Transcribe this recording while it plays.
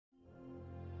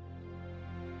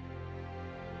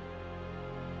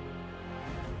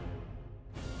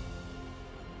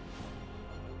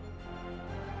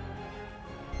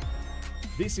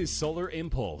This is Solar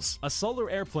Impulse, a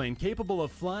solar airplane capable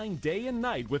of flying day and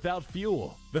night without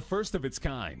fuel. The first of its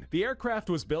kind, the aircraft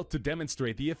was built to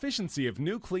demonstrate the efficiency of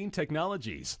new clean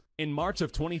technologies. In March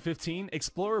of 2015,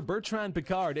 explorer Bertrand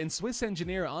Piccard and Swiss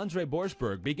engineer André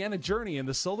Borschberg began a journey in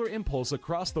the Solar Impulse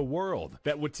across the world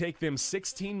that would take them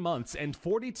 16 months and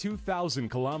 42,000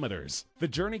 kilometers. The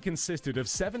journey consisted of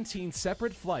 17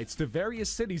 separate flights to various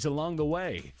cities along the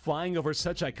way, flying over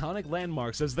such iconic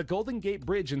landmarks as the Golden Gate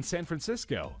Bridge in San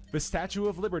Francisco, the Statue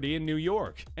of Liberty in New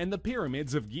York, and the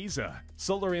Pyramids of Giza.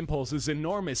 Solar Impulse's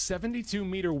enormous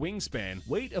 72-meter wingspan,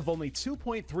 weight of only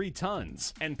 2.3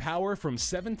 tons, and power from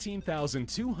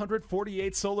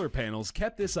 17,248 solar panels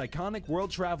kept this iconic world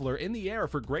traveler in the air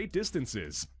for great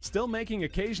distances. Still making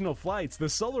occasional flights, the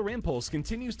Solar Impulse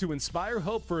continues to inspire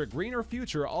hope for a greener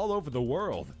future all over the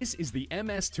world. This is the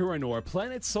MS Turinor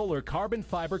Planet Solar Carbon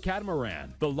Fiber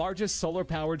Catamaran, the largest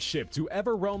solar-powered ship to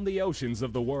ever roam the oceans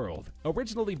of the world.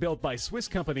 Originally built by Swiss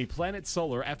company Planet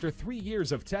Solar after 3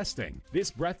 years of testing, this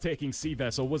breathtaking sea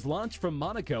vessel was launched from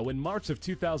Monaco in March of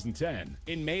 2010.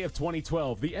 In May of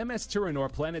 2012, the MS Turinor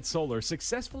Planet Solar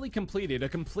successfully completed a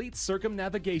complete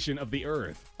circumnavigation of the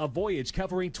Earth, a voyage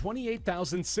covering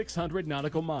 28,600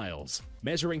 nautical miles.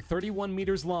 Measuring 31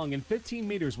 meters long and 15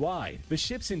 meters wide, the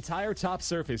ship's entire top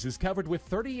surface is covered with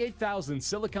 38,000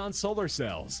 silicon solar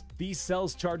cells. These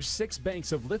cells charge 6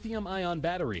 banks of lithium-ion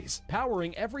batteries,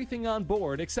 powering everything on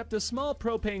board except a small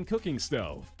propane cooking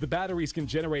stove. The batteries can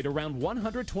generate around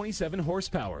 127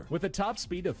 horsepower with a top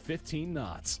speed of 15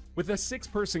 knots. With a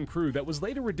 6-person crew that was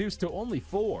later reduced to only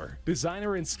 4,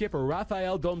 designer and skipper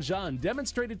Raphael Domjan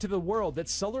demonstrated to the world that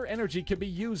solar energy can be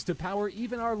used to power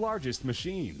even our largest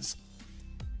machines.